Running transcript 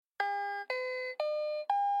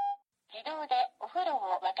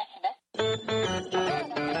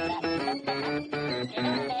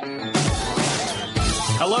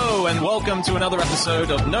Hello and welcome to another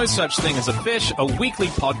episode of No Such Thing as a Fish, a weekly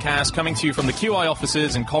podcast coming to you from the QI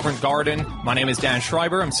offices in Covent Garden. My name is Dan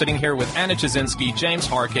Schreiber. I'm sitting here with Anna Chazinski, James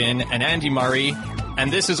Harkin, and Andy Murray.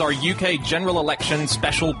 And this is our UK General Election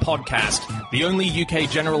Special Podcast. The only UK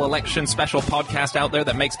General Election Special Podcast out there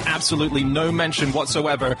that makes absolutely no mention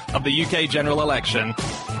whatsoever of the UK General Election.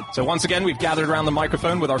 So once again, we've gathered around the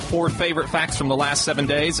microphone with our 4 favorite facts from the last 7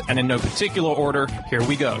 days, and in no particular order, here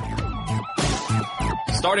we go.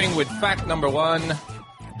 Starting with fact number 1,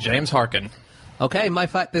 James Harkin. Okay, my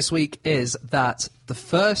fact this week is that the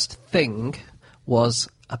first thing was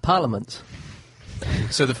a parliament.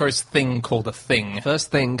 So the first thing called a thing.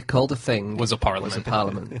 First thing called a thing was a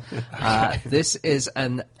parliament. This is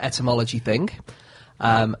an etymology thing.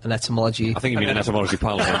 An etymology. I think you mean an etymology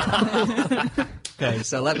parliament. Okay,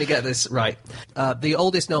 so let me get this right. The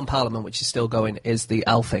oldest known parliament, which is still going, is the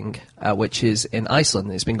Althing, which is in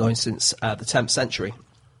Iceland. It's been going since the 10th century.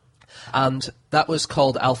 And that was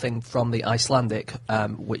called Althing from the Icelandic,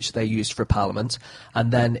 which they used for parliament.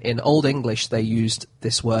 And then in Old English, they used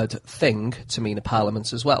this word thing to mean a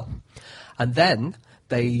parliament as well. And then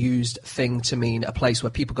they used thing to mean a place where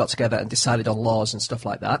people got together and decided on laws and stuff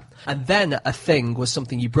like that. And then a thing was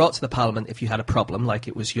something you brought to the parliament if you had a problem, like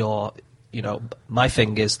it was your... You know, my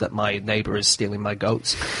thing is that my neighbour is stealing my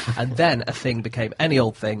goats. And then a thing became any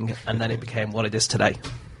old thing, and then it became what it is today.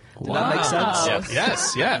 Did that make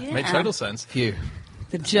sense? Yeah. Made total sense. Phew.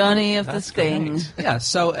 The journey of the thing. Yeah,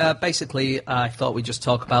 so basically I thought we'd just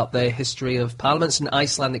talk about the history of parliaments and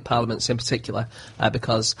Icelandic parliaments in particular,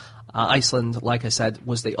 because Iceland, like I said,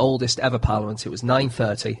 was the oldest ever parliament. It was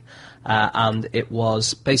 930, and it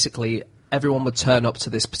was basically... Everyone would turn up to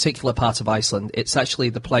this particular part of Iceland. It's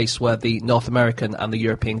actually the place where the North American and the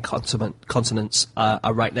European continents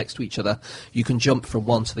are right next to each other. You can jump from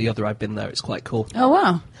one to the other. I've been there. It's quite cool. Oh,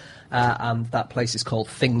 wow. And that place is called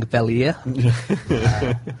Thingvellir.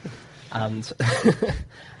 And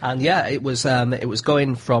yeah, it was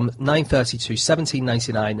going from 930 to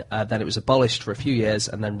 1799. Then it was abolished for a few years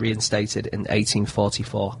and then reinstated in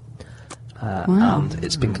 1844. Wow. And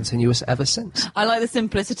it's been continuous ever since. I like the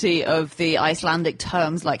simplicity of the Icelandic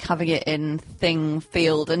terms, like having it in thing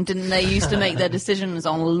field. And didn't they used to make their decisions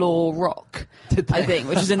on Law Rock, I think,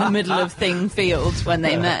 which is in the middle of thing field when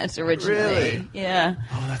they met originally. Really? Yeah.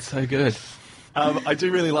 Oh, that's so good. I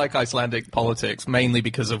do really like Icelandic politics, mainly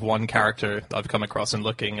because of one character I've come across in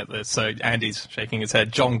looking at this. So Andy's shaking his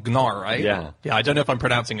head. Jon Gnarr, right? Yeah. Yeah, I don't know if I'm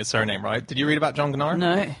pronouncing his surname right. Did you read about Jon Gnarr?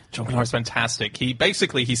 No. Jon Gnarr's fantastic. He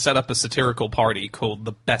set up a satirical party called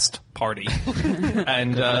the Best Party.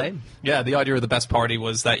 And the idea of the Best Party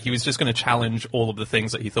was that he was just going to challenge all of the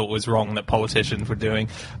things that he thought was wrong that politicians were doing.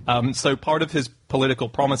 So part of his political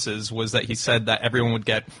promises was that he said that everyone would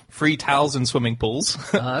get free towels and swimming pools.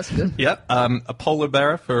 That's good. Yep. A polar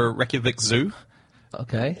bear for Reykjavik Zoo.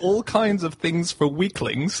 Okay. All kinds of things for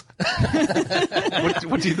weaklings.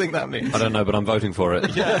 What do you think that means? I don't know, but I'm voting for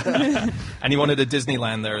it. Yeah. And he wanted a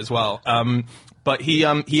Disneyland there as well. But he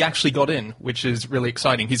actually got in, which is really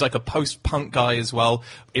exciting. He's like a post-punk guy as well.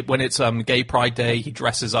 When it's Gay Pride Day, he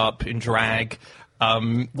dresses up in drag.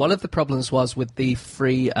 One of the problems was with the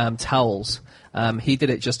free towels. He did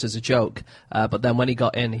it just as a joke, but then when he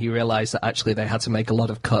got in, he realised that actually they had to make a lot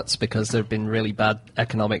of cuts because there had been really bad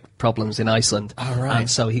economic problems in Iceland. Oh, right. And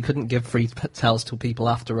so he couldn't give free towels to people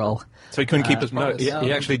after all. So he couldn't keep his promise. No,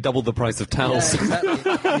 he actually doubled the price of towels. Yeah,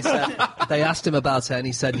 exactly. He said, they asked him about it, and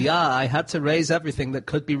he said, yeah, I had to raise everything that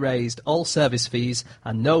could be raised, all service fees,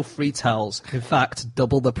 and no free towels. In fact,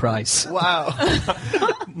 double the price. Wow.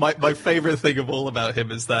 My favourite thing of all about him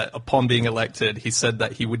is that upon being elected, he said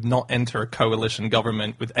that he would not enter a coalition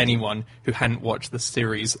government with anyone who hadn't watched the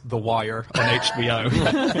series The Wire on HBO.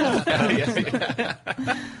 Yeah.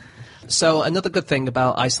 So another good thing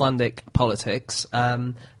about Icelandic politics,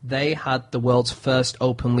 they had the world's first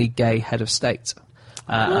openly gay head of state.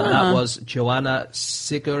 And that was Joanna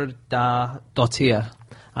Sigurdardóttir.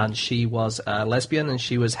 And she was a lesbian, and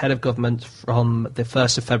she was head of government from the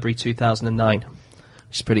 1st of February 2009.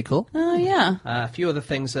 Which is pretty cool. Oh, yeah. A few other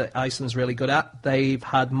things that Iceland's really good at. They've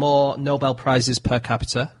had more Nobel Prizes per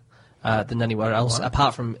capita than anywhere else,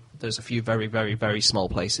 apart from there's a few very, very, very small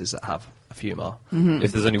places that have a few more. Mm-hmm.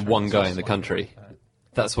 If there's only one guy in the country,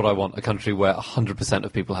 that's what I want, a country where 100%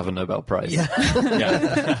 of people have a Nobel Prize.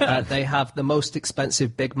 Yeah. They have the most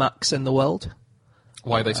expensive Big Macs in the world.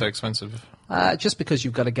 Why are they so expensive? Just because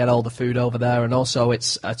you've got to get all the food over there, and also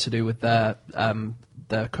it's to do with their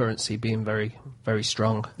their currency being very, very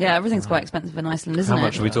strong. Yeah, everything's quite expensive in Iceland, isn't How it?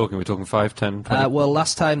 much are we talking? We're talking 5, 10, 20? Well,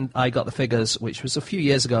 last time I got the figures, which was a few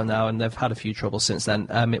years ago now, and they've had a few troubles since then,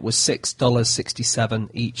 it was $6.67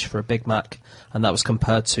 each for a Big Mac, and that was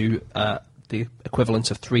compared to the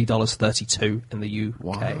equivalent of $3.32 in the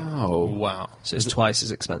UK. Wow. So it's twice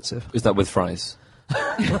as expensive. Is that with fries?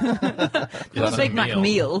 A Big Mac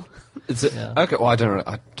meal. Is it? Yeah. Okay, well, I don't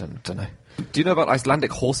know. Do you know about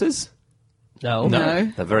Icelandic horses? No. No.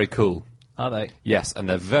 They're very cool. Are they? Yes, and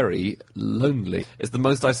they're very lonely. It's the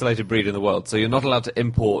most isolated breed in the world, so you're not allowed to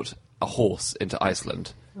import a horse into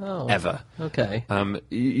Iceland. Oh. Ever. Okay.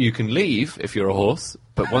 You can leave if you're a horse,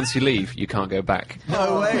 but once you leave, you can't go back.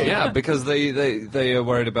 No way. Yeah, because they are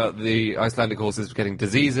worried about the Icelandic horses getting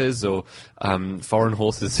diseases or foreign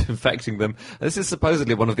horses infecting them. This is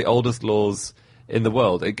supposedly one of the oldest laws in the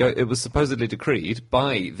world. It was supposedly decreed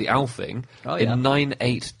by the Althing in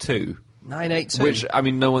 982. 982. Which, I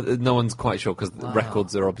mean, no one's quite sure because the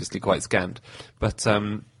records are obviously quite scant. But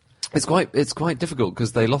it's quite difficult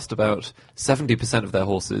because they lost about 70% of their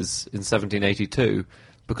horses in 1782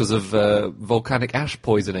 because of volcanic ash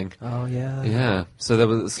poisoning. Oh, yeah. Yeah, so there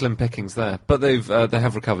were slim pickings there, but they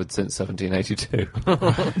have recovered since 1782.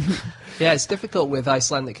 Yeah, it's difficult with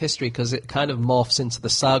Icelandic history because it kind of morphs into the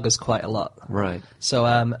sagas quite a lot. Right. So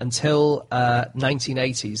until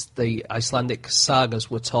 1980s, the Icelandic sagas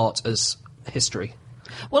were taught as history.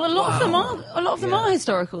 Well, a lot of them are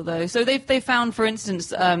historical, though. So they found, for instance,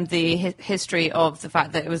 the history of the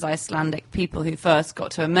fact that it was Icelandic people who first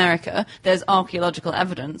got to America. There's archaeological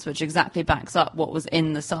evidence which exactly backs up what was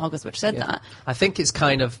in the sagas which said that. I think it's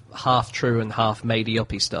kind of half true and half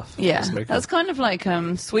made-uppy stuff. Yeah, that's kind of like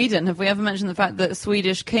Sweden. Have we ever mentioned the fact that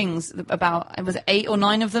Swedish kings, it was 8 or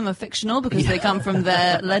 9 of them are fictional because they come from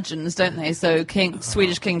their legends, don't they? So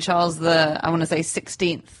Swedish King Charles I want to say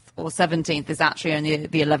 16th or 17th is actually only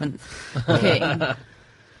the 11th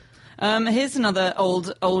king. Here's another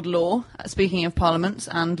old law. Speaking of parliaments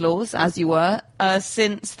and laws, as you were,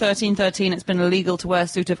 since 1313 it's been illegal to wear a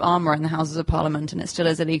suit of armour in the Houses of Parliament, and it still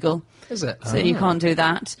is illegal. Is it? So you can't do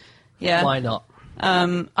that. Yeah. Why not?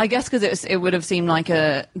 I guess because it would have seemed like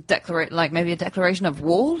maybe a declaration of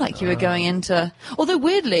war, like you were going into. Although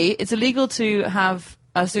weirdly, it's illegal to have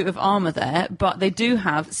a suit of armour there, but they do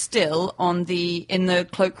have still in the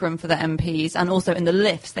cloakroom for the MPs and also in the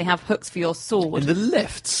lifts they have hooks for your sword. In the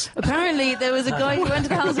lifts? Apparently there was a guy who went to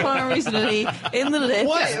the House of Parliament recently in the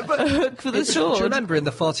lift, a hook for the Do sword. you remember in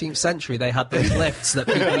the 14th century they had those lifts that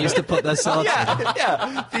people used to put their swords in?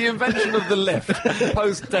 Yeah, the invention of the lift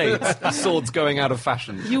post-dates swords going out of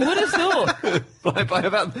fashion. You would have thought. by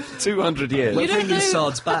about 200 years. We're You don't bringing know-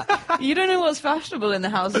 swords back. You don't know what's fashionable in the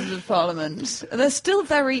Houses of Parliament. They're still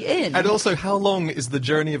very in. And also, how long is the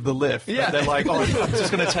journey of the lift? Yeah. They're like, I'm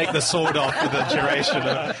just going to take the sword off for the duration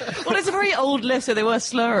of... Well, it's a very old lift, so they were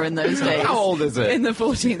slower in those days. How old is it? In the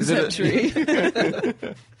 14th century.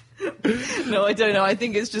 No, I don't know. I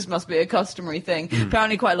think it just must be a customary thing.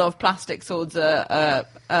 Apparently quite a lot of plastic swords are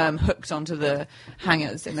hooked onto the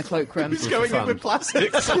hangers in the cloakroom. He's going in with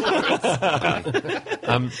plastic swords.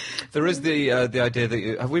 There is the idea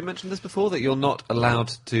that have we mentioned this before, that you're not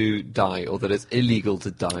allowed to die, or that it's illegal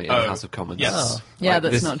to die in the House of Commons? Yes. Yeah, Like,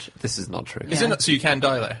 that's this, not... This is not true. Is it not, so you can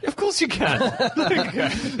die there? Of course you can.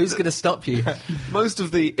 Who's going to stop you? Most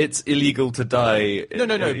of the "it's illegal to die." No,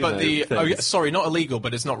 but things. sorry, not illegal,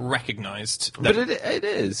 but it's not recognised. But it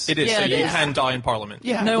is. It is, Yeah, so it you is. can die in Parliament.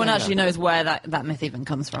 Yeah. No one actually knows where that myth even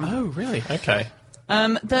comes from. Oh, really? Okay.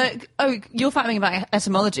 You're fact about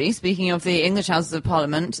etymology. Speaking of the English Houses of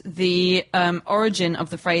Parliament, the origin of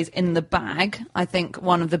the phrase "in the bag," I think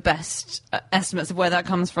one of the best estimates of where that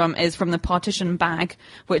comes from is from the partition bag,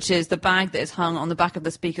 which is the bag that is hung on the back of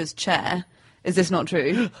the Speaker's chair. Is this not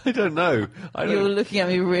true? I don't know. You're looking at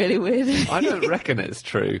me really weirdly. I don't reckon it's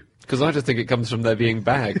true. Because I just think it comes from there being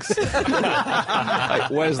bags. Like,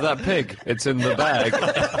 where's that pig? It's in the bag.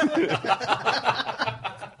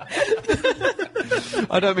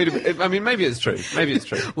 I don't mean to, I mean, maybe it's true. Maybe it's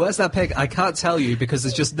true. Where's that pig? I can't tell you because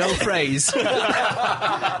there's just no phrase.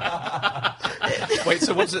 Wait,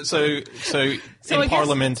 so what's it? So So in I guess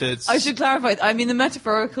Parliament, it's... I should clarify. I mean, the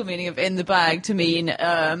metaphorical meaning of "in the bag" to mean this thing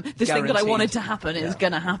that I Guaranteed. wanted to happen is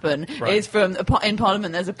going to happen. Right. Is from in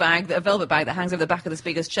Parliament. There's a velvet bag that hangs over the back of the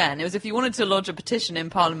Speaker's chair. And it was if you wanted to lodge a petition in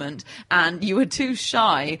Parliament and you were too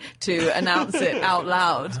shy to announce it out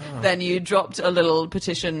loud, then you dropped a little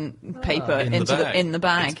petition paper In the into bag. in the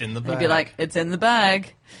bag. It's in the You'd be bag. like, "It's in the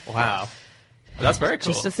bag." Wow. That's very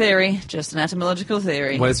cool. Just a theory, just an etymological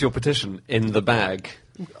theory. Where's your petition? In the bag.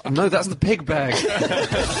 No, that's the pig bag.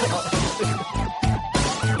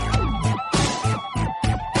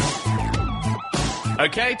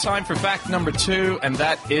 Okay, time for fact number 2, and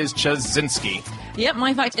that is Jasinski. Yep,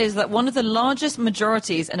 my fact is that one of the largest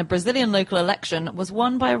majorities in a Brazilian local election was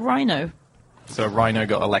won by a rhino. So a rhino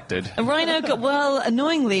got elected. A rhino got, well,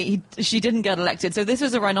 annoyingly, she didn't get elected. So this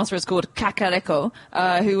was a rhinoceros called Cacareco,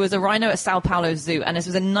 who was a rhino at Sao Paulo Zoo, and this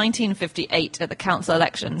was in 1958 at the council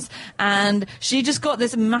elections. And she just got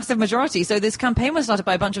this massive majority. So this campaign was started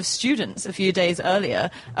by a bunch of students a few days earlier,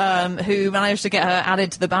 who managed to get her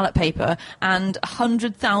added to the ballot paper, and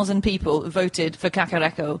 100,000 people voted for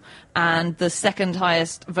Cacareco. And the second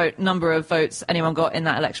highest number of votes anyone got in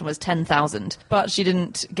that election was 10,000. But she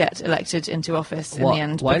didn't get elected into office in the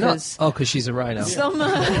end. Why because not? Oh, because she's a rhino. some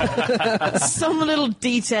little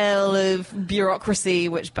detail of bureaucracy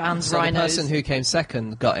which bans So the rhinos. person who came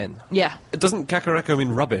second got in. Yeah. Doesn't Kakareko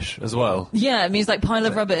mean rubbish as well? Yeah, it means like pile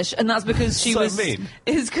of rubbish, and that's because she So was. mean.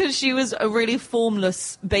 It's because she was a really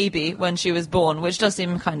formless baby when she was born, which does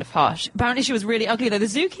seem kind of harsh. Apparently, she was really ugly though. The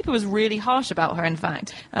zookeeper was really harsh about her. In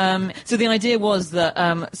fact, so the idea was that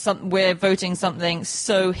we're voting something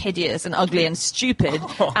so hideous and ugly and stupid,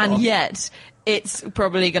 and yet it's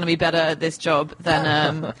probably going to be better at this job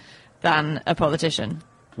than a politician.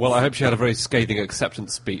 Well, I hope she had a very scathing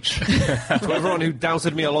acceptance speech. To everyone who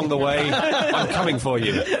doubted me along the way, I'm coming for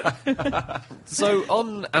you. So,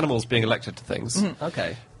 on animals being elected to things,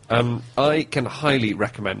 Okay. I can highly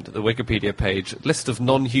recommend the Wikipedia page, list of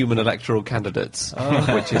non-human electoral candidates,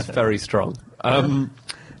 which is very strong.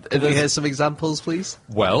 Can we hear some examples, please?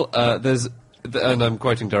 Well, there's, and I'm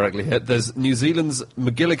quoting directly here, there's New Zealand's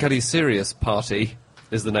Magillicuddy Sirius Party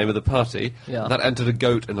is the name of the party. Yeah. That entered a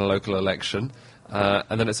goat in a local election.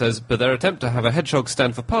 And then it says, but their attempt to have a hedgehog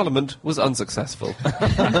stand for Parliament was unsuccessful.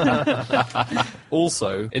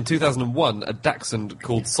 Also, in 2001, a dachshund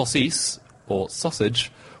called Saucisse, or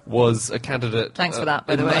Sausage, was a candidate... Thanks for that,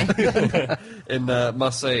 by the way. in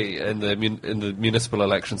Marseille, in the municipal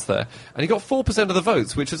elections there. And he got 4% of the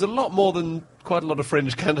votes, which is a lot more than quite a lot of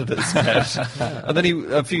fringe candidates get. And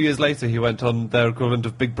then a few years later, he went on their equivalent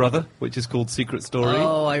of Big Brother, which is called Secret Story.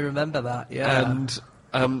 Oh, I remember that, yeah.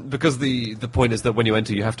 And because the point is that when you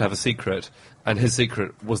enter, you have to have a secret, and his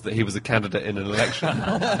secret was that he was a candidate in an election.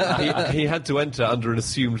 he had to enter under an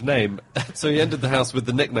assumed name, so he entered the House with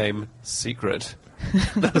the nickname Secret.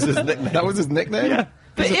 That was his nickname. That was his nickname? Yeah.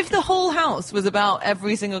 But if the whole house was about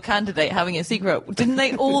every single candidate having a secret, didn't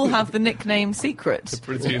they all have the nickname Secret?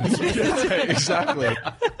 Exactly.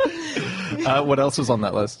 What else was on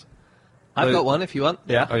that list? I've got one if you want.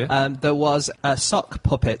 Yeah. Oh, yeah? There was a sock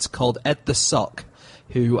puppet called Ed the Sock,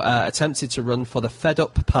 who attempted to run for the Fed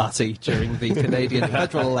Up Party during the Canadian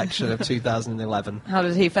federal election of 2011. How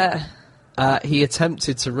did he fare? He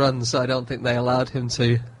attempted to run, so I don't think they allowed him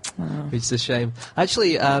to, which is a shame.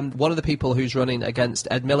 Actually, one of the people who's running against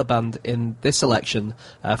Ed Miliband in this election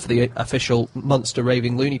for the official Monster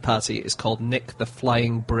Raving Loony Party is called Nick the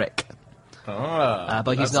Flying Brick. But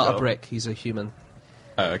he's that's not cool. a brick, he's a human.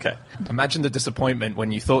 Oh, okay. Imagine the disappointment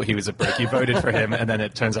when you thought he was a brick. You voted for him, and then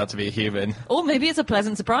it turns out to be a human. Or maybe it's a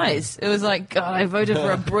pleasant surprise. It was like, God, I voted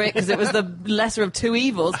for a brick because it was the lesser of two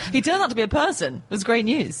evils. He turned out to be a person. It was great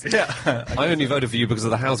news. Yeah. I only voted for you because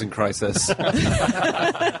of the housing crisis.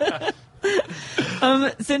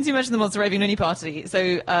 Since you mentioned the Monster Raving Loony Party,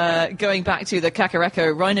 so going back to the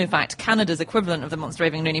Kakareko Rhino fact, Canada's equivalent of the Monster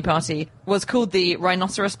Raving Loony Party was called the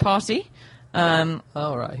Rhinoceros Party. Oh,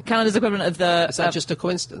 right. Canada's equivalent of the... Is that just a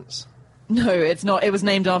coincidence? No, it's not. It was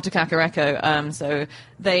named after Kakareko. So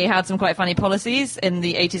they had some quite funny policies. In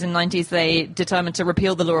the 80s and 90s, they determined to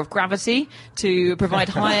repeal the law of gravity to provide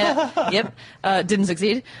higher... didn't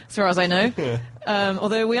succeed, as far as I know.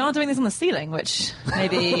 Although we are doing this on the ceiling, which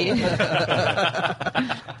maybe...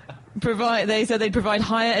 They said they'd provide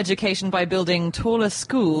higher education by building taller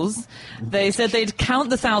schools. They said they'd count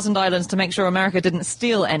the 1,000 islands to make sure America didn't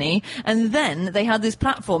steal any. And then they had this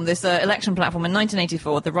platform, this election platform in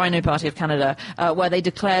 1984, the Rhino Party of Canada, where they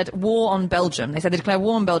declared war on Belgium. They said they declared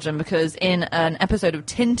war on Belgium because in an episode of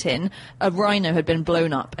Tintin, a rhino had been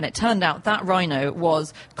blown up. And it turned out that rhino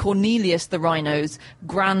was Cornelius the Rhino's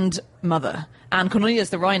grandmother. And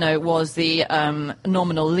Cornelius the Rhino was the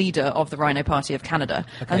nominal leader of the Rhino Party of Canada.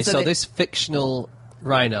 Okay, And so this fictional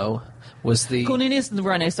rhino was the... Cornelius the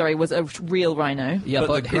Rhino, sorry, was a real rhino. Yeah, But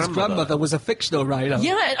but the his grandmother- grandmother was a fictional rhino.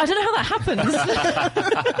 Yeah, I don't know how that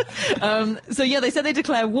happens. So they said they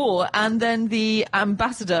declare war, and then the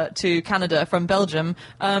ambassador to Canada from Belgium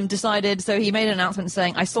decided, so he made an announcement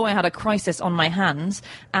saying, I saw I had a crisis on my hands,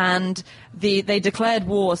 and they declared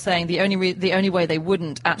war, saying the only way they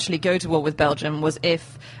wouldn't actually go to war with Belgium was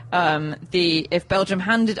if Belgium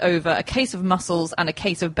handed over a case of mussels and a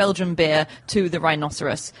case of Belgian beer to the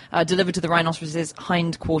rhinoceros, delivered to the rhinoceros's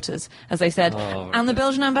hindquarters, as they said. And the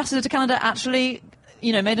Belgian ambassador to Canada actually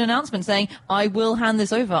made an announcement saying, I will hand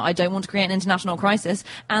this over. I don't want to create an international crisis.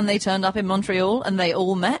 And they turned up in Montreal and they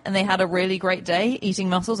all met and they had a really great day eating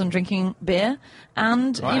mussels and drinking beer.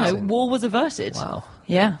 And, war was averted. Wow.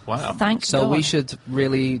 Yeah. Wow. Thank So God. we should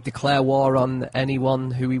really declare war on anyone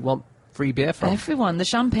who we want free beer from. Everyone. The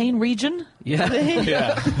Champagne region. Yeah.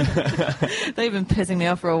 They've been pissing me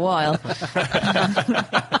off for a while.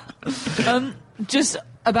 Just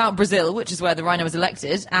about Brazil, which is where the rhino was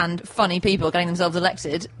elected, and funny people getting themselves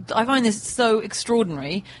elected. I find this so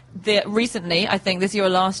extraordinary that recently, I think this year or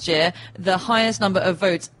last year, the highest number of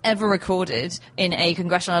votes ever recorded in a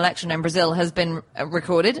congressional election in Brazil has been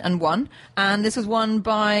recorded and won. And this was won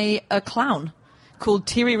by a clown called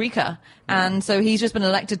Tiririca. And so he's just been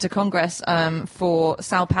elected to Congress for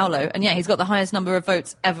Sao Paulo. And yeah, he's got the highest number of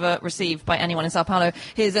votes ever received by anyone in Sao Paulo.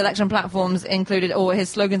 His election platforms included, or his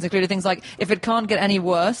slogans included things like, if it can't get any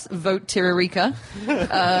worse, vote Tiririca.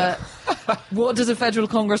 What does a federal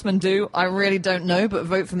congressman do? I really don't know, but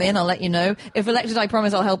vote for me and I'll let you know. If elected, I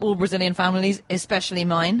promise I'll help all Brazilian families, especially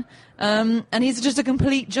mine. And he's just a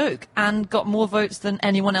complete joke and got more votes than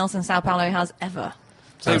anyone else in Sao Paulo has ever.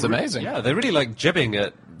 Sounds amazing. Yeah, they really like jibbing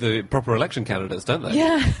at the proper election candidates, don't they?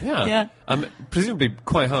 Yeah. Yeah. Presumably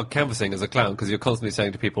quite hard canvassing as a clown because you're constantly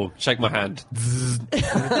saying to people, shake my hand.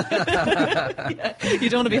 You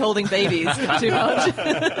don't want to be holding babies too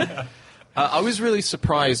much. I was really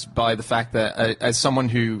surprised by the fact that, as someone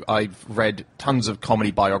who I've read tons of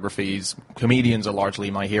comedy biographies, comedians are largely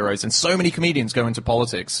my heroes, and so many comedians go into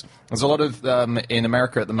politics. There's a lot of in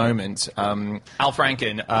America at the moment. Al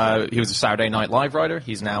Franken, he was a Saturday Night Live writer.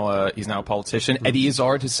 He's now a politician. Eddie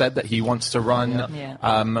Izzard has said that he wants to run. Yeah.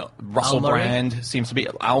 Al Russell Murray? Brand seems to be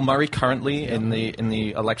Al Murray currently in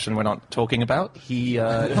the election we're not talking about. He's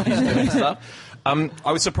doing stuff.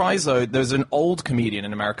 I was surprised, though, there's an old comedian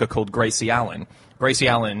in America called Gracie Allen. Gracie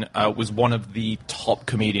Allen was one of the top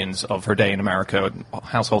comedians of her day in America,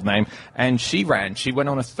 household name, and she went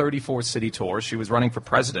on a 34-city tour. She was running for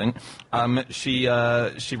president. She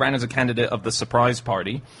ran as a candidate of the Surprise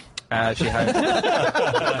Party. She had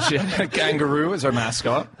a kangaroo as her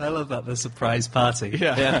mascot. I love that, the surprise party.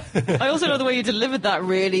 Yeah. I also know the way you delivered that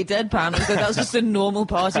really deadpan. So that was just a normal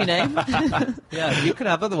party name. Yeah, you could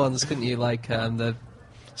have other ones, couldn't you? Like the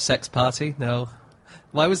sex party? No.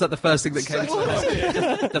 Why was that the first thing that came to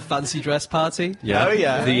mind? The fancy dress party? Yeah. Oh,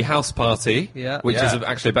 yeah. The house party, Yeah. which Yeah. is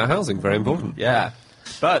actually about housing, very important. Yeah.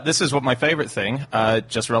 But this is what my favorite thing,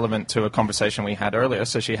 just relevant to a conversation we had earlier.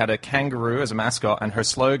 So she had a kangaroo as a mascot, and her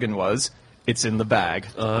slogan was, "It's in the bag."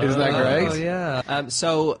 Isn't that great? Oh, yeah.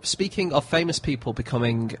 So, speaking of famous people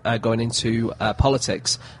going into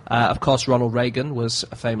politics, of course, Ronald Reagan was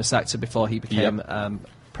a famous actor before he became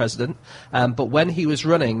president. But when he was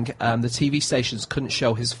running, the TV stations couldn't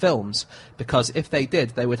show his films because if they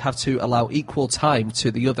did, they would have to allow equal time to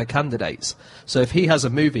the other candidates. So if he has a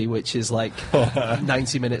movie which is like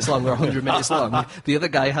 90 minutes long or 100 minutes long, the other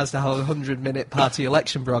guy has to have a 100-minute party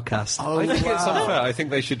election broadcast. I think it's unfair. I think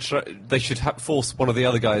they should force one of the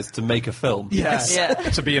other guys to make a film. Yes. Yeah.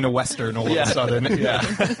 To be in a Western all of a sudden. Yeah.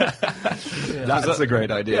 That's a great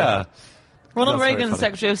idea. Yeah. Ronald That's very Reagan's funny.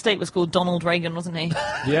 Secretary of State was called Donald Reagan, wasn't he?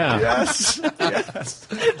 Yeah. Yes.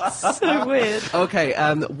 So weird. Okay,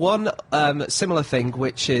 one similar thing,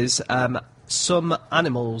 which is some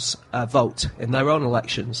animals vote in their own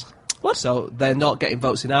elections. What? So they're not getting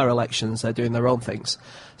votes in our elections, they're doing their own things.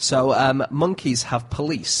 So monkeys have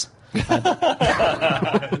police. No,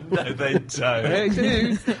 they don't. They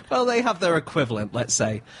do. Well, they have their equivalent, let's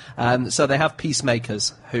say. So they have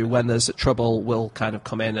peacemakers who, when there's trouble, will kind of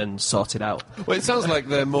come in and sort it out. Well, it sounds like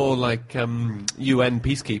they're more like UN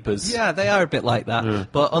peacekeepers. Yeah, they are a bit like that.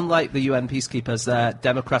 But unlike the UN peacekeepers, they're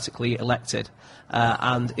democratically elected.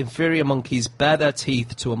 And inferior monkeys bare their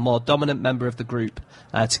teeth to a more dominant member of the group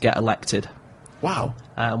to get elected. Wow.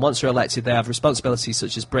 And once they're elected, they have responsibilities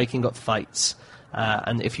such as breaking up fights.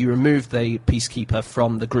 And if you remove the peacekeeper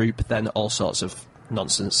from the group, then all sorts of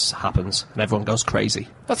nonsense happens, and everyone goes crazy.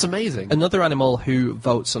 That's amazing. Another animal who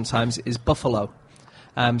votes sometimes is buffalo.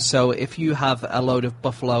 So if you have a load of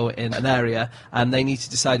buffalo in an area and they need to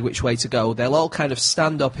decide which way to go, they'll all kind of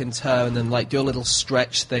stand up in turn and like do a little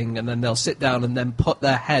stretch thing, and then they'll sit down and then put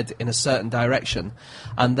their head in a certain direction.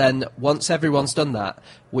 And then once everyone's done that,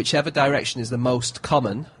 whichever direction is the most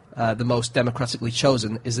common, the most democratically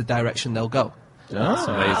chosen, is the direction they'll go. That's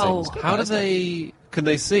amazing. Wow. How do they... Can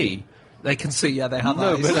they see? They can see, yeah, they have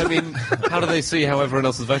No, eyes. but I mean, how do they see how everyone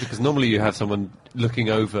else is voting? Because normally you have someone looking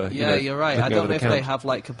over. Yeah, you're right. I looking don't over know the if they count. have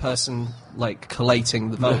like a person like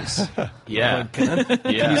collating the votes. Yeah. Can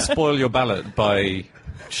Yeah. you spoil your ballot by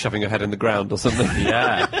shoving your head in the ground or something?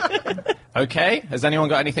 Yeah. Okay. Has anyone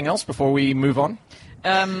got anything else before we move on?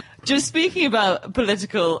 Just speaking about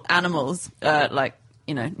political animals, like,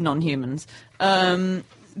 you know, non-humans. So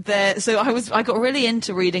I got really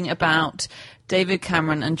into reading about David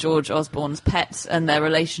Cameron and George Osborne's pets and their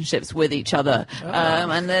relationships with each other.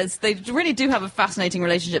 And they really do have a fascinating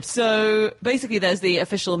relationship. So basically there's the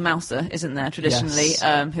official mouser, isn't there, traditionally,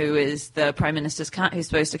 Yes. who is the Prime Minister's cat, who's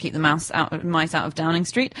supposed to keep the mice out of Downing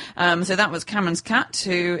Street. So that was Cameron's cat,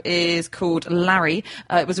 who is called Larry.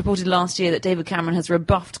 It was reported last year that David Cameron has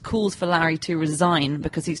rebuffed calls for Larry to resign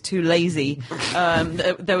because he's too lazy.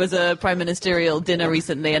 There was a prime ministerial dinner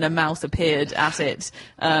recently and a mouse appeared at it.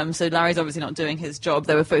 So Larry's obviously not doing his job.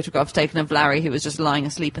 There were photographs taken of Larry, who was just lying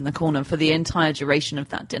asleep in the corner for the entire duration of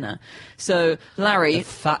that dinner. So Larry...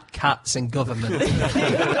 Fat cats in government.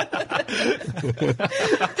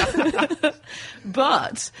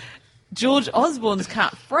 But George Osborne's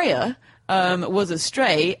cat, Freya, was a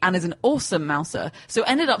stray and is an awesome mouser. So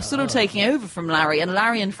ended up sort of taking over from Larry, and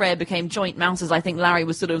Larry and Freya became joint mousers. I think Larry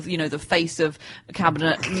was sort of, you know, the face of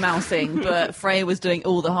cabinet mousing, but Freya was doing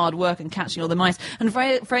all the hard work and catching all the mice. And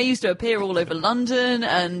Freya used to appear all over London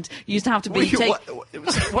and used to have to be...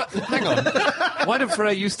 Hang on. Why did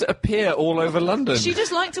Freya used to appear all over London? She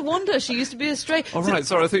just liked to wander. She used to be a stray. All right,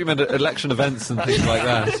 sorry, I thought you meant election events and things like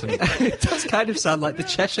that. And It does kind of sound like the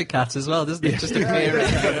Cheshire Cat as well, doesn't it? Just appearing.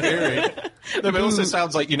 No, but it also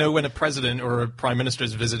sounds like, you know, when a president or a prime minister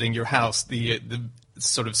is visiting your house, the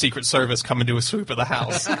sort of Secret Service come and do a swoop of the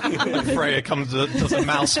house. And Freya comes does a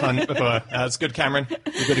mouse hunt before. It's good, Cameron.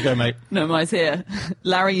 You're good to go, mate. No mice here.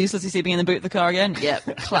 Larry uselessly sleeping in the boot of the car again?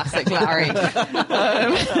 Yep, classic Larry.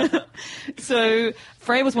 So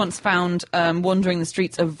Freya was once found wandering the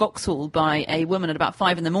streets of Vauxhall by a woman at about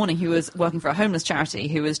 5 a.m. who was working for a homeless charity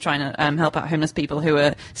who was trying to help out homeless people who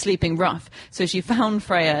were sleeping rough. So she found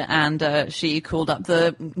Freya and she called up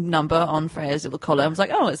the number on Freya's little collar and was like,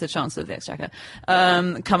 oh, it's the Chancellor of the Exchequer.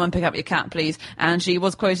 Come and pick up your cat, please. And she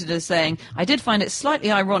was quoted as saying, I did find it slightly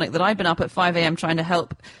ironic that I've been up at 5 a.m. trying to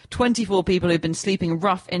help 24 people who've been sleeping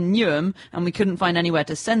rough in Newham and we couldn't find anywhere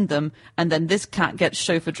to send them, and then this cat gets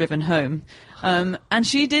chauffeur driven home. And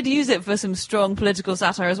she did use it for some strong political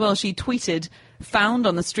satire as well. She tweeted, found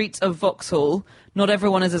on the streets of Vauxhall, not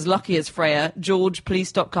everyone is as lucky as Freya. George, please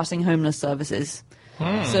stop cutting homeless services.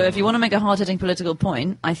 So if you want to make a hard-hitting political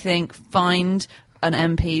point, I think find an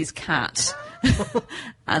MP's cat.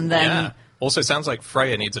 And then... Yeah. Also, sounds like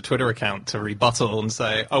Freya needs a Twitter account to rebuttal and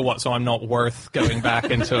say, oh, what, so I'm not worth going back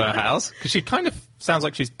into her house? Because she kind of sounds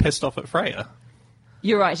like she's pissed off at Freya.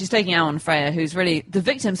 You're right, she's taking out on Freya, who's really the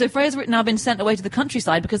victim. So Freya's now been sent away to the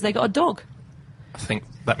countryside because they got a dog. I think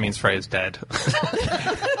that means Freya's dead.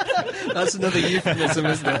 That's another euphemism,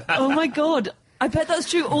 isn't it? Oh my god. I bet that's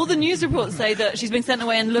true. All the news reports say that she's been sent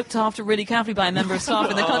away and looked after really carefully by a member of staff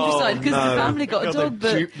in the countryside because the family got a dog.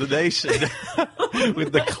 But Dupe the nation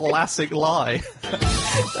with the classic lie.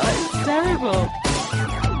 it's terrible.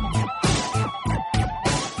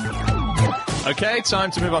 Okay, time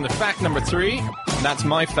to move on to fact number 3. And that's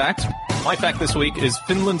my fact. My fact this week is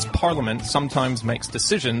Finland's parliament sometimes makes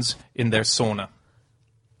decisions in their sauna.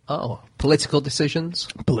 Oh, political decisions?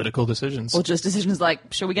 Political decisions. Or just decisions like,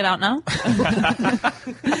 shall we get out now?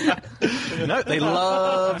 No, they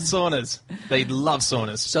love saunas. They love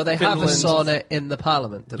saunas. So they have a sauna in the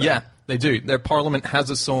parliament, do they? Yeah, they do. Their parliament has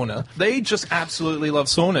a sauna. They just absolutely love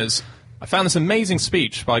saunas. I found this amazing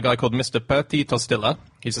speech by a guy called Mr. Pertti Tostila.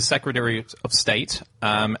 He's the Secretary of State,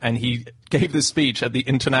 and he gave this speech at the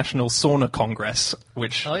International Sauna Congress,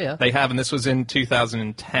 which they have, and this was in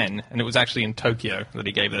 2010, and it was actually in Tokyo that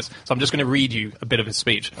he gave this. So I'm just going to read you a bit of his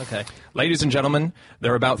speech. Okay. Ladies and gentlemen,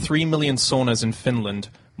 there are about 3 million saunas in Finland,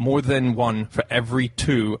 more than one for every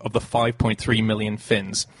 2 of the 5.3 million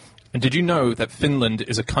Finns. And did you know that Finland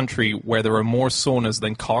is a country where there are more saunas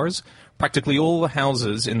than cars? Practically all the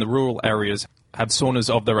houses in the rural areas have saunas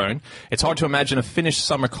of their own. It's hard to imagine a Finnish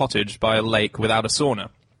summer cottage by a lake without a sauna.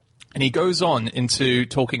 And he goes on into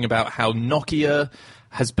talking about how Nokia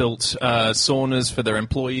has built saunas for their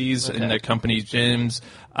employees in their company's gyms.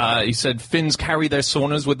 He said Finns carry their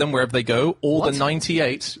saunas with them wherever they go. All the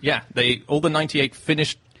 98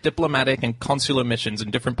 Finnish diplomatic and consular missions in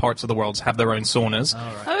different parts of the world have their own saunas.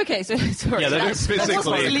 Oh, okay, so sorry. Yeah, they don't that's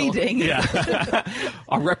physically. misleading. Yeah.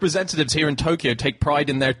 Our representatives here in Tokyo take pride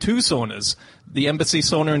in their 2 saunas. The Embassy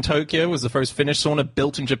sauna in Tokyo was the first Finnish sauna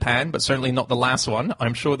built in Japan, but certainly not the last one.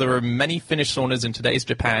 I'm sure there are many Finnish saunas in today's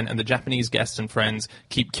Japan, and the Japanese guests and friends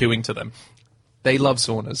keep queuing to them. They love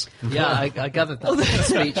saunas. Yeah, I gathered that from the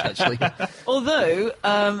speech, actually. Although,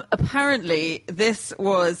 apparently, this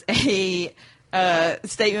was a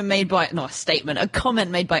comment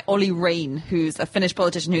made by Olli Rehn, who's a Finnish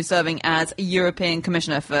politician who's serving as a European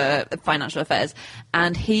Commissioner for Financial Affairs.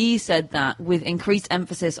 And he said that with increased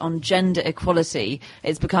emphasis on gender equality,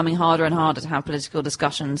 it's becoming harder and harder to have political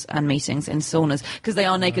discussions and meetings in saunas, because they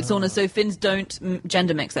are naked saunas, so Finns don't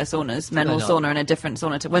gender mix their saunas. Men will sauna in a different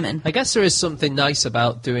sauna to women. I guess there is something nice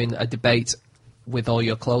about doing a debate with all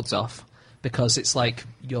your clothes off, because it's like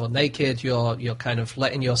you're naked, you're kind of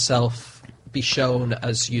letting yourself be shown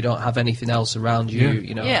as you don't have anything else around you,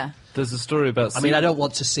 you know. Yeah. There's a story about... I mean, I don't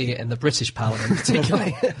want to see it in the British Parliament,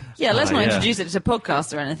 particularly. Yeah, let's not introduce it to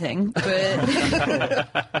podcasts or anything, but...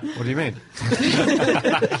 What do you mean?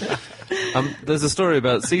 There's a story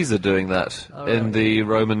about Caesar doing that in the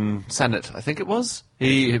Roman Senate, I think it was.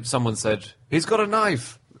 Someone said, he's got a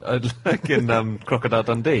knife, like in Crocodile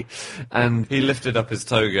Dundee. And he lifted up his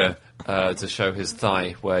toga to show his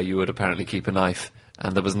thigh, where you would apparently keep a knife.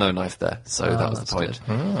 And there was no knife there, so that was the point.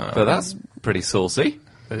 But that's pretty saucy.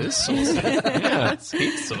 It is saucy. Yeah, it's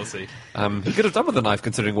heaps saucy. He could have done with a knife,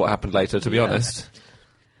 considering what happened later, to be honest.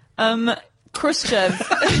 Khrushchev...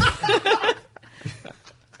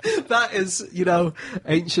 That is,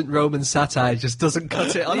 ancient Roman satire just doesn't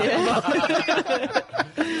cut it on it.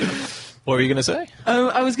 What were you going to say?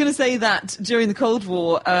 I was going to say that during the Cold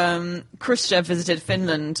War, Khrushchev visited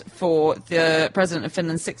Finland for the President of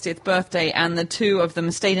Finland's 60th birthday, and the two of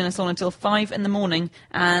them stayed in a sauna until 5 in the morning,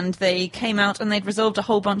 and they came out and they'd resolved a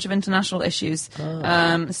whole bunch of international issues.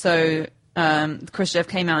 Khrushchev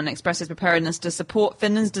came out and expressed his preparedness to support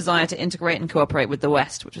Finland's desire to integrate and cooperate with the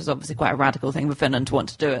West, which was obviously quite a radical thing for Finland to want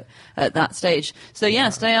to do it at that stage. So yeah,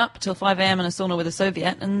 stay up till 5 a.m. in a sauna with a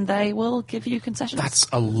Soviet and they will give you concessions. That's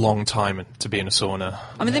a long time to be in a sauna.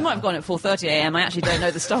 I mean, they might have gone at 4:30 a.m. I actually don't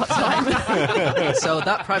know the start time. So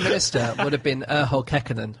that Prime Minister would have been Urho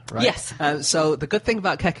Kekkonen, right? Yes. So the good thing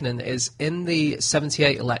about Kekkonen is in the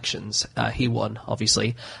 78 elections, he won,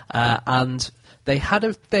 obviously, and they had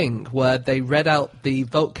a thing where they read out the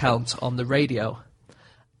vote count on the radio.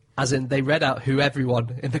 As in, they read out who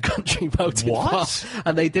everyone in the country voted for.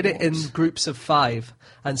 And they did it in groups of 5.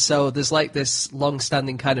 And so there's like this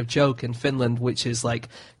long-standing kind of joke in Finland, which is like,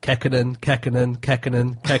 Kekkonen, Kekkonen,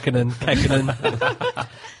 Kekkonen, Kekkonen, Kekkonen.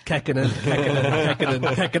 Kekkonen, Kekkonen,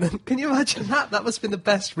 Kekkonen, Kekkonen. Can you imagine that? That must have been the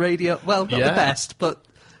best radio. Well, not the best, but...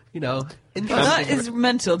 interesting. That is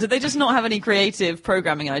mental. Did they just not have any creative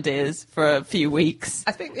programming ideas for a few weeks?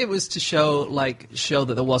 I think it was to show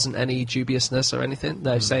that there wasn't any dubiousness or anything.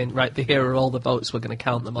 They're saying, right, here are all the votes, we're going to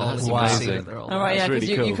count them all. That's and you can see amazing. that they're all All right, yeah, because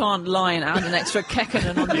really you can't lie and add an extra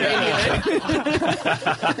Kekkonen on the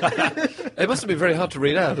radio. It must have been very hard to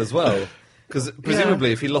read out as well. Because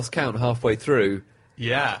presumably if he lost count halfway through...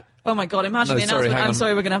 Yeah. Oh my God, imagine the announcement, I'm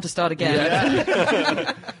sorry, we're going to have to start again.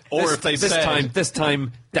 Yeah. Or if they said... This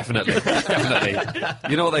time, definitely. Definitely.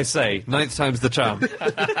 You know what they say, 9th time's the charm.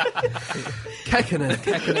 Kekkonen,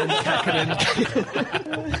 Kekkonen,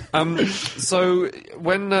 Kekkonen. So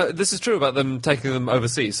when this is true about them taking them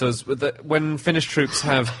overseas. So when Finnish troops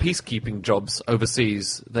have peacekeeping jobs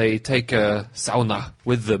overseas, they take a sauna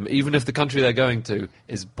with them, even if the country they're going to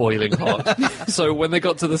is boiling hot. So when they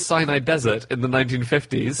got to the Sinai Desert in the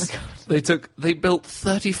 1950s, they built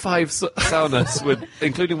 35 saunas,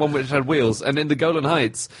 including one which had wheels. And in the Golan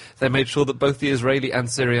Heights, they made sure that both the Israeli and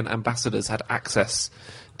Syrian ambassadors had access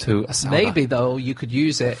to a sauna. Maybe, though, you could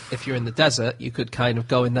use it if you're in the desert. You could kind of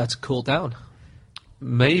go in there to cool down.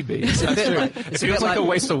 Maybe. It feels like a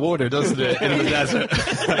waste of water, doesn't it, in the desert?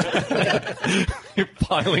 You're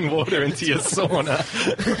piling water into your sauna.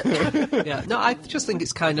 Yeah. No, I just think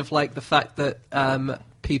it's kind of like the fact that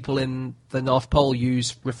people in the North Pole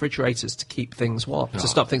use refrigerators to keep things warm, to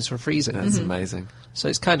stop things from freezing. That's amazing. So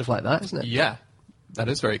it's kind of like that, isn't it? Yeah. That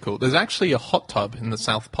is very cool. There's actually a hot tub in the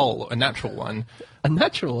South Pole, a natural one. A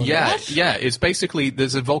natural one? Yeah, yeah. It's basically,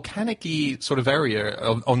 there's a volcanic-y sort of area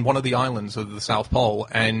on one of the islands of the South Pole,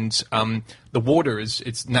 and the water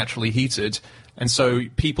it's naturally heated, and so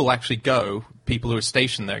people who are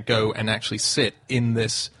stationed there go and actually sit in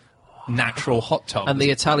this natural hot tub. And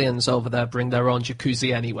the Italians over there bring their own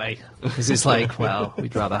jacuzzi anyway, because it's like, well,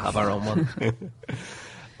 we'd rather have our own one.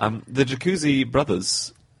 The Jacuzzi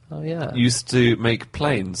brothers... Oh, yeah. used to make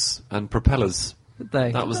planes and propellers. Did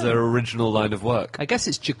they? That was their original line of work. I guess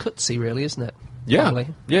it's jacuzzi, really, isn't it? Yeah, Probably.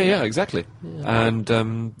 yeah, exactly. And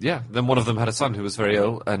then one of them had a son who was very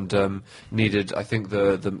ill and needed, I think,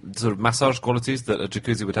 the sort of massage qualities that a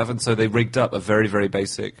jacuzzi would have, and so they rigged up a very, very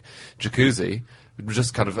basic jacuzzi,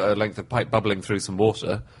 just kind of a length of pipe bubbling through some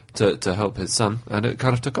water to help his son, and it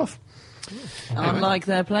kind of took off. Unlike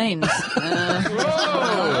their planes.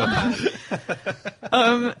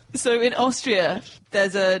 So in Austria,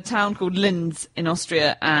 there's a town called Linz in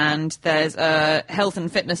Austria, and there's a health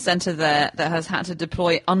and fitness centre there that has had to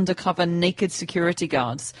deploy undercover naked security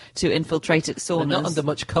guards to infiltrate its saunas. They're not under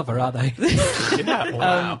much cover, are they?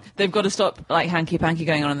 They've got to stop like hanky-panky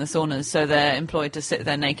going on in the saunas, so they're employed to sit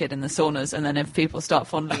there naked in the saunas, and then if people start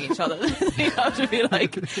fondling each other, they have to be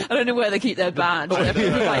like, I don't know where they keep their badge, their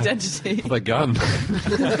proof of identity. The gun.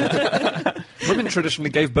 Women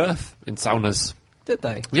traditionally gave birth in saunas. Did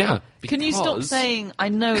they? Yeah. Can you stop because- saying, I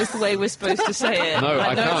know it's the way we're supposed to say it? No,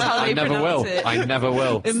 I know it's can't. how I they never pronounce will. it. I never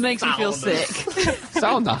will. It makes me feel sick.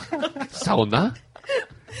 Sauna. Sauna.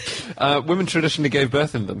 Women traditionally gave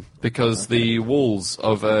birth in them because the walls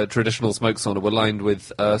of a traditional smoke sauna were lined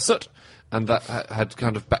with soot, and that had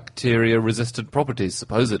kind of bacteria-resistant properties,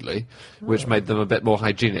 supposedly, which made them a bit more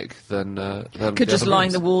hygienic than Could just other line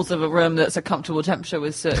rooms. the walls of a room that's a comfortable temperature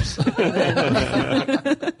with soot.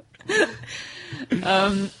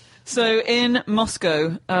 So in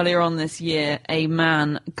Moscow, earlier on this year, a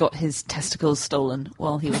man got his testicles stolen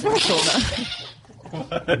while he was in the sauna.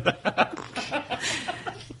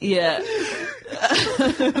 Yeah.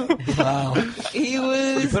 Wow. He You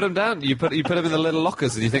was... put them down. You put them in the little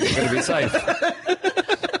lockers, and you think they're going to be safe.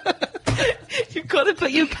 You've got to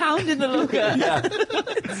put your pound in the locker.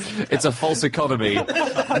 It's a false economy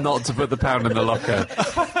not to put the pound in the locker.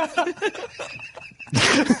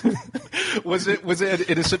 Was it an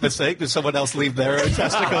innocent mistake? Did someone else leave their own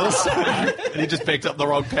testicles? And you just picked up the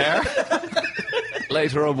wrong pair?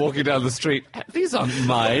 Later on, walking down the street, these aren't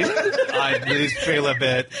mine. I just feel a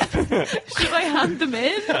bit. Should I hand them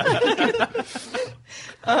in?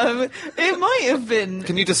 It might have been.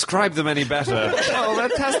 Can you describe them any better? Oh, they're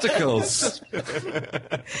testicles.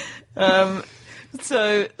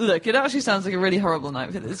 So, look, it actually sounds like a really horrible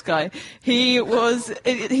night for this guy. He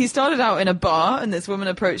started out in a bar, and this woman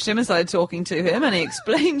approached him and started talking to him, and he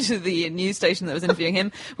explained to the news station that was interviewing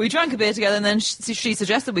him. We drank a beer together, and then she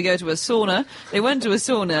suggested we go to a sauna. They went to a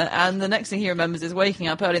sauna, and the next thing he remembers is waking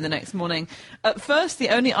up early the next morning. At first, the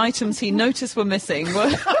only items he noticed were missing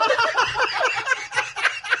were...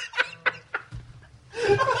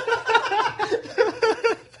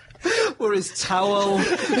 Or his towel.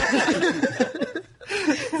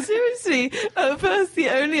 Seriously, at first the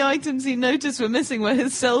only items he noticed were missing were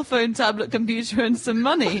his cell phone, tablet, computer and some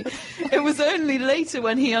money. It was only later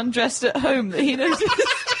when he undressed at home that he noticed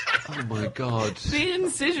Oh my god. the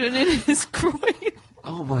incision in his groin.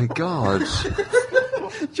 Oh my god.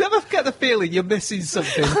 Do you ever get the feeling you're missing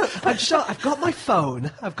something? I've got my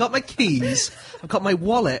phone, I've got my keys, I've got my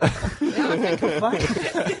wallet. Yeah, I think I'm fine.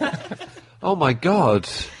 Oh my god.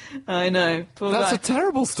 I know. Poor That's guy. a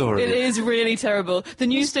terrible story. It is really terrible. The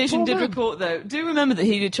news station did report, though. Do remember that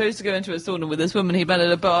he chose to go into a sauna with this woman he met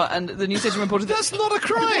at a bar, and the news station reported that... That's not a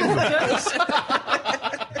crime.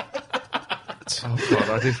 Oh god,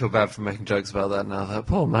 I do feel bad for making jokes about that now. That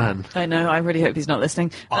poor man. I know. I really hope he's not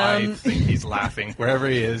listening. I think he's laughing wherever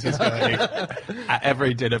he is. He's going at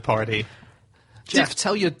every dinner party. Jeff,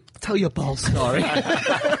 tell your ball story.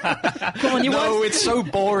 Come on, you No, want... it's so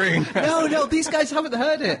boring. No, these guys haven't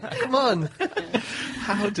heard it. Come on.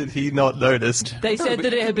 How did he not notice? They said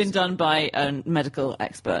that it had been done by a medical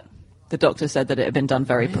expert. The doctor said that it had been done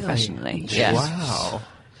very professionally. Yes. Wow.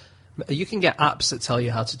 You can get apps that tell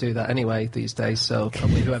you how to do that anyway these days, so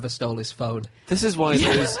probably whoever stole his phone. This is why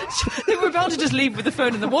those... They were about to just leave with the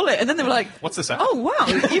phone in the wallet, and then they were like, What's this app? oh, wow,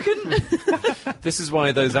 you can... This is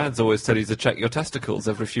why those ads always tell you to check your testicles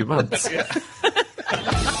every few months.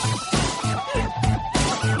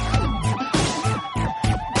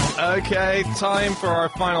 Okay, time for our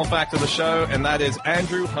final fact of the show, and that is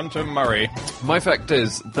Andrew Hunter Murray. My fact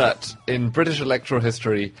is that in British electoral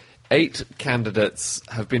history, 8 candidates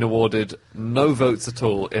have been awarded no votes at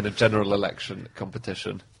all in a general election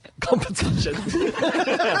competition. Competition.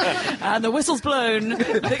 And the whistle's blown.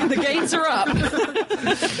 The gates are up.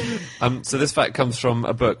 So this fact comes from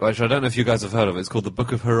a book, which I don't know if you guys have heard of. It's called The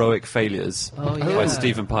Book of Heroic Failures by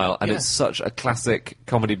Stephen Pyle, and it's such a classic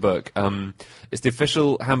comedy book. It's the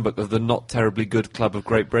official handbook of the Not Terribly Good Club of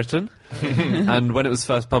Great Britain. And when it was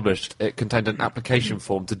first published, it contained an application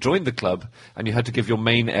form to join the club, and you had to give your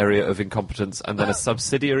main area of incompetence and then a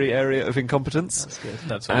subsidiary area of incompetence. That's good.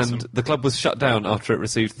 That's awesome. And the club was shut down after it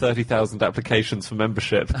received 30,000 applications for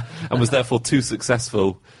membership and was therefore too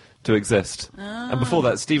successful to exist. And before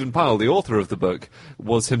that, Stephen Pyle, the author of the book,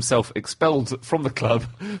 was himself expelled from the club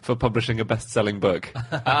for publishing a best-selling book.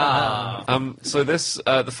 So this,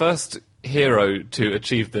 the first hero to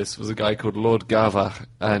achieve this was a guy called Lord Garvagh,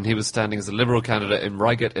 and he was standing as a Liberal candidate in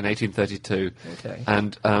Reigate in 1832. Okay.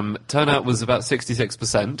 And turnout was about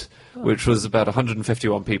 66%, which was about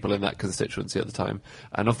 151 people in that constituency at the time.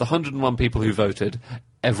 And of the 101 people who voted,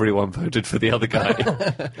 everyone voted for the other guy.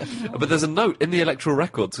 But there's a note in the electoral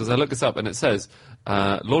records, because I looked this up, and it says,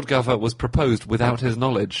 Lord Garvagh was proposed without his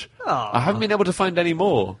knowledge. I haven't been able to find any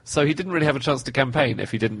more, so he didn't really have a chance to campaign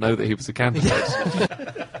if he didn't know that he was a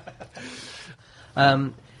candidate.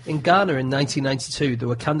 In Ghana in 1992, there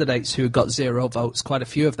were candidates who got 0 votes, quite a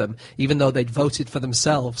few of them, even though they'd voted for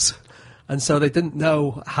themselves. And so they didn't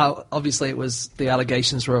know how, obviously it was, the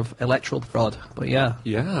allegations were of electoral fraud. But yeah.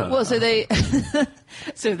 Yeah. Well, so they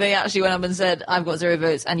actually went up and said, I've got 0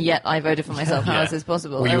 votes, and yet I voted for myself. How is this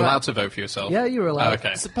possible? Were you allowed to vote for yourself? Yeah, you were allowed.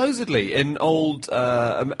 Okay. Supposedly, in old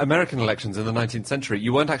American elections in the 19th century,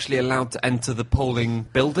 you weren't actually allowed to enter the polling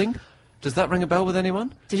building. Does that ring a bell with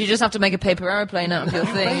anyone? Did you just have to make a paper aeroplane out of your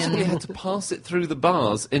thing? Basically, you had to pass it through the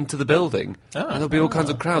bars into the building, and there'll be all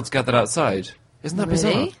kinds of crowds gathered outside. Isn't that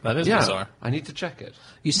bizarre? Really? That is yeah, bizarre. I need to check it.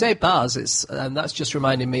 You say bars, and that's just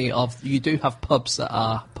reminding me of, you do have pubs that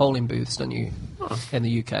are polling booths, don't you, in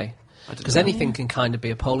the UK? Because anything can kind of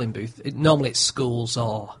be a polling booth. Normally it's schools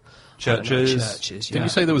or Churches. churches. Did you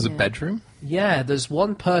say there was a bedroom? Yeah, there's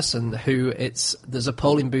one person who there's a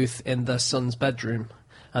polling booth in their son's bedroom,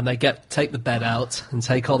 and they take the bed out and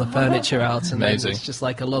take all the furniture out, and then Amazing. it's just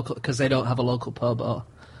like a local, because they don't have a local pub or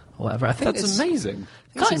whatever. I think That's it's amazing.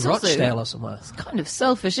 It's Guys, in also- Rochdale or somewhere. Kind of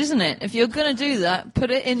selfish, isn't it? If you're going to do that,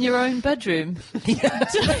 put it in your own bedroom.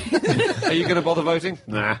 Are you going to bother voting?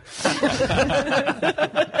 Nah.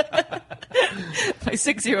 My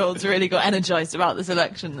 6-year-old's really got energised about this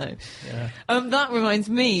election, though. That reminds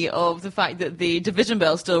me of the fact that the division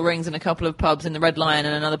bell still rings in a couple of pubs in the Red Lion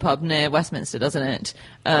and another pub near Westminster, doesn't it?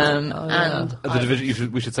 And The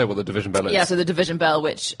division, we should say what the division bell is. yeah, so the division bell,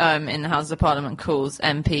 which in the Houses of Parliament calls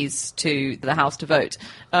MPs to the House to vote.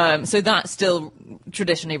 So that still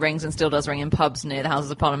traditionally rings and still does ring in pubs near the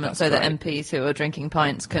Houses of Parliament, so that MPs who are drinking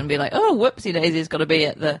pints can be like, oh, whoopsie daisy's got to be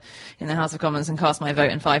in the House of Commons and cast my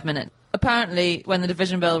vote in 5 minutes. Apparently, when the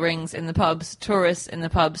division bell rings in the pubs, tourists in the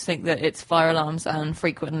pubs think that it's fire alarms and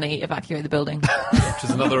frequently evacuate the building. Which is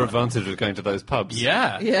another advantage of going to those pubs.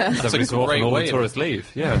 Yeah. Yeah. That's Every a so often, great all way the of- tourists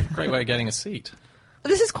leave. Yeah. Great way of getting a seat.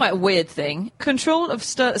 This is quite a weird thing. Control of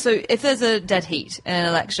so if there's a dead heat in an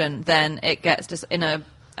election, then it gets in a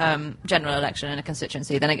general election in a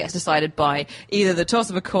constituency, then it gets decided by either the toss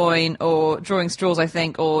of a coin or drawing straws, I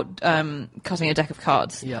think, or cutting a deck of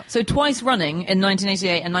cards. Yeah. So twice running in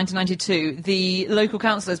 1988 and 1992, the local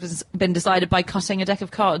council has been decided by cutting a deck of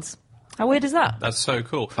cards. How weird is that? That's so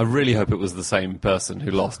cool. I really hope it was the same person who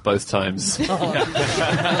lost both times.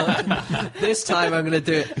 This time I'm going to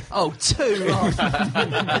do it. Oh, 2.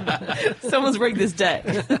 Someone's rigged this deck.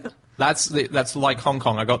 That's like Hong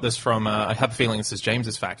Kong. I got this from, I have a feeling this is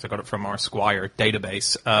James's fact, I got it from our Squire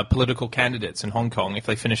database. Political candidates in Hong Kong, if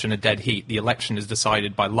they finish in a dead heat, the election is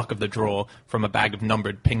decided by luck of the draw from a bag of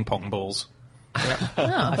numbered ping pong balls.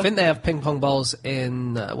 I think they have ping pong balls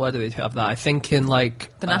in, where do they have that? I think in,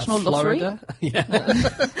 like, The National Lottery? Florida. Yeah.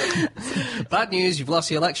 Bad news, you've lost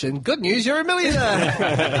the election. Good news, you're a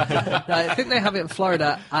millionaire. I think they have it in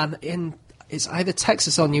Florida, and it's either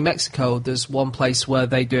Texas or New Mexico. There's one place where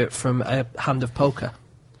they do it from a hand of poker.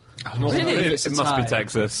 Really? It's a It must be tie.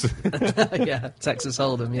 Texas. Yeah, Texas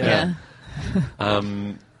Hold'em, yeah.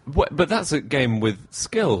 But that's a game with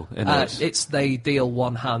skill in it. They deal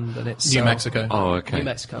one hand, and it's New Mexico. Oh, okay. New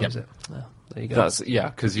Mexico, Yep. is it? Oh, there you go. That's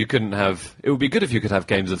because you couldn't have. It would be good if you could have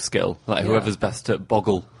games of skill, like whoever's best at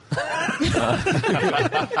boggle.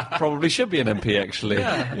 Probably should be an MP, actually.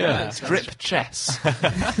 Yeah. Strip chess.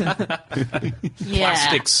 Yeah.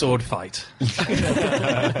 Plastic sword fight.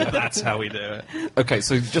 That's how we do it. Okay,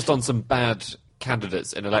 so just on some bad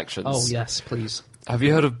candidates in elections. Oh, yes, please. Have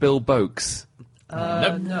you heard of Bill Boakes?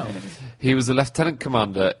 No. He was a lieutenant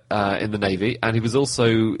commander in the Navy, and he was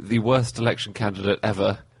also the worst election candidate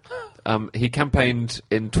ever. He campaigned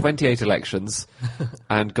in 28 elections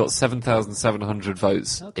and got 7,700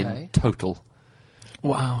 votes in Okay. total.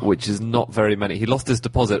 Wow. Which is not very many. He lost his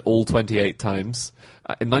deposit all 28 times.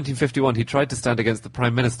 In 1951, he tried to stand against the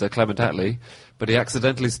Prime Minister, Clement Attlee, but he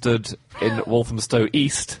accidentally stood in Walthamstow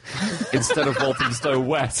East instead of Walthamstow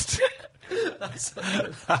West.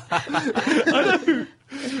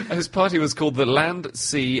 His party was called the Land,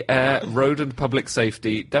 Sea, Air, Road and Public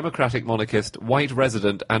Safety, Democratic Monarchist, White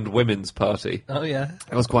Resident and Women's Party. Oh, yeah.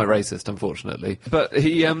 It was quite racist, unfortunately. But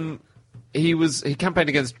he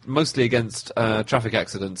campaigned mostly against traffic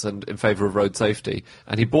accidents and in favour of road safety.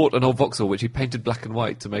 And he bought an old Vauxhall which he painted black and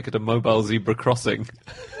white to make it a mobile zebra crossing.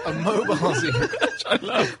 A mobile zebra. I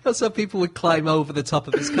love. That's how people would climb over the top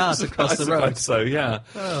of his car to cross the I road. suppose so, yeah.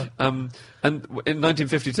 And in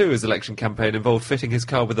 1952, his election campaign involved fitting his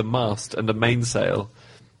car with a mast and a mainsail,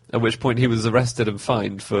 at which point he was arrested and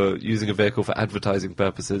fined for using a vehicle for advertising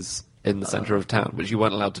purposes in the centre of town, which you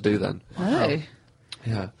weren't allowed to do then. Oh.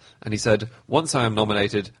 Yeah. And he said, once I am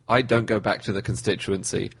nominated, I don't go back to the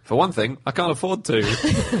constituency. For one thing, I can't afford to.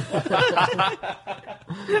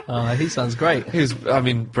 He sounds great. He was,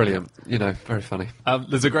 brilliant. Very funny.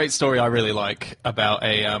 There's a great story I really like about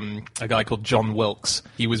a guy called John Wilkes.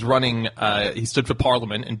 He was running, he stood for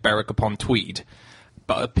Parliament in Berwick-upon-Tweed.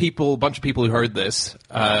 But a bunch of people who heard this,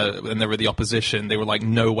 and they were the opposition, they were like,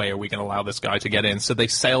 no way are we going to allow this guy to get in. So they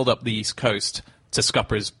sailed up the East Coast to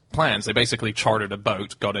scupper his plans. They basically chartered a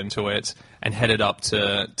boat, got into it, and headed up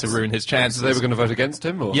to ruin his chances. So they were going to vote against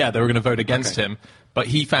him? Or? Yeah, they were going to vote against him. But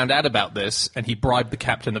he found out about this, and he bribed the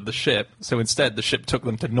captain of the ship. So instead, the ship took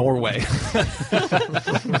them to Norway.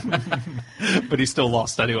 But he still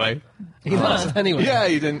lost anyway. He lost anyway. Yeah,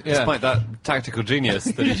 he didn't. Yeah. Despite that tactical genius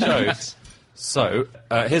that he showed. So,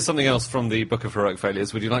 here's something else from the Book of Heroic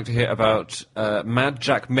Failures. Would you like to hear about Mad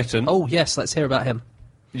Jack Mytton? Oh, yes, let's hear about him.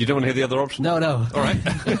 You don't want to hear the other option? No. All right.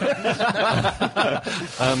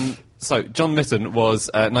 So, John Mytton was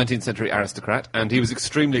a 19th century aristocrat, and he was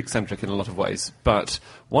extremely eccentric in a lot of ways. But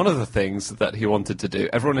one of the things that he wanted to do,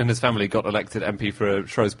 everyone in his family got elected MP for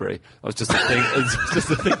Shrewsbury. It was just a thing. It's just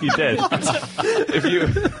a thing he did.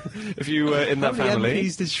 if you were in that How family, many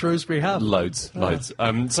MPs did Shrewsbury have? loads.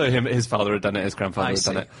 So his father had done it, his grandfather had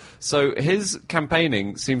done it. So his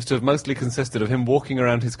campaigning seems to have mostly consisted of him walking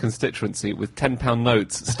around his constituency with £10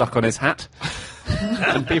 notes stuck on his hat.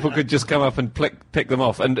 And people could just come up and pick them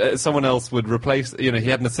off, and someone else would replace. He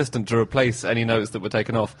had an assistant to replace any notes that were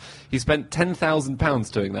taken off. He spent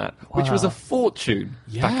 £10,000 doing that, which was a fortune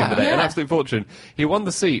back in the day, an absolute fortune. He won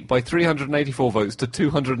the seat by 384 votes to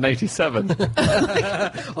 287.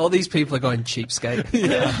 All these people are going cheapskate.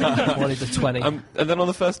 Wanted the 20. And then on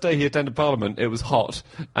the first day he attended Parliament, it was hot,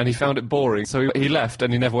 and he found it boring, so he left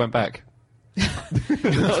and he never went back.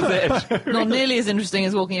 That was it. Not nearly as interesting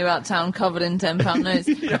as walking about town covered in £10 notes.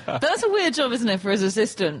 That's a weird job, isn't it, for his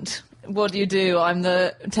assistant? What do you do? I'm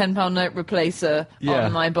the £10 note replacer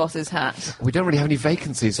on my boss's hat. We don't really have any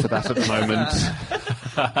vacancies for that at the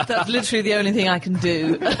moment. That's literally the only thing I can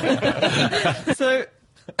do. So,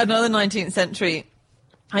 another 19th century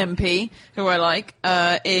MP who I like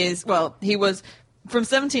he was... From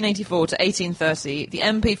 1784 to 1830, the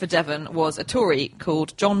MP for Devon was a Tory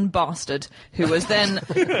called John Bastard, who was then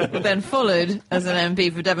followed as an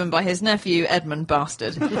MP for Devon by his nephew, Edmund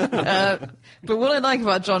Bastard. But what I like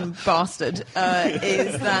about John Bastard is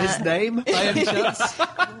that... His name, by any chance?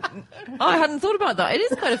 I hadn't thought about that. It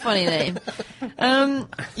is quite a funny name.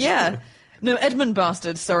 No, Edmund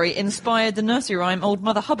Bastard, inspired the nursery rhyme Old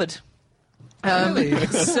Mother Hubbard. Really?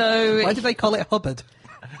 So... Why do they call it Hubbard?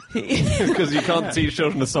 Because you can't teach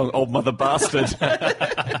children the song Old Mother Bastard.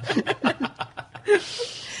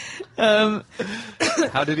 How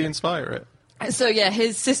did he inspire it? So,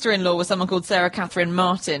 his sister-in-law was someone called Sarah Catherine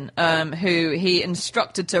Martin, who he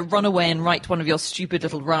instructed to run away and write one of your stupid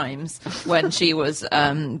little rhymes when she was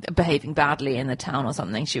behaving badly in the town or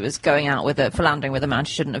something. She was going out philandering with a man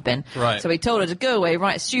she shouldn't have been. Right. So he told her to go away,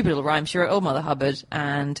 write a stupid little rhyme. She wrote Old Mother Hubbard,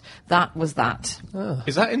 and that was that. Oh.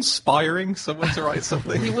 Is that inspiring someone to write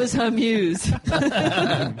something? He was her muse.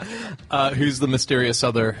 Who's the mysterious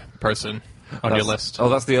other person on your list? Oh,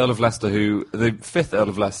 that's the Earl of Leicester, the fifth Earl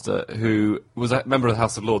of Leicester, who was a member of the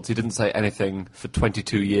House of Lords. He didn't say anything for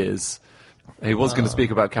 22 years. He was going to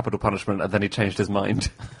speak about capital punishment, and then he changed his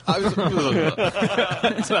mind. So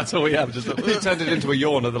that's all we have. Just He turned it into a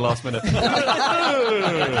yawn at the last minute.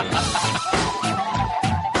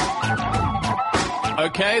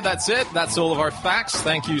 Okay, that's it. That's all of our facts.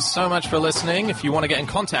 Thank you so much for listening. If you want to get in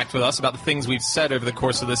contact with us about the things we've said over the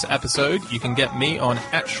course of this episode, you can get me on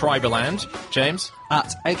 @Schreiberland, James,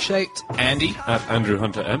 @Eggshaped, Andy, At Andrew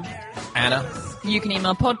Hunter M. Anna, You can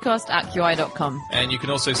email podcast@qi.com. and you can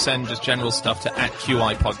also send just general stuff to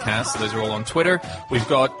 @QI Podcast. Those are all on Twitter. We've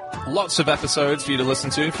got lots of episodes for you to listen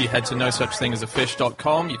to. If you head to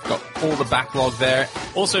nosuchthingasafish.com, you've got all the backlog there.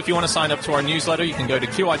 Also, if you want to sign up to our newsletter, you can go to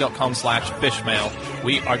qi.com/fishmail.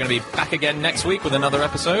 We are going to be back again next week with another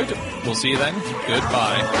episode. We'll see you then.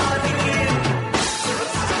 Goodbye.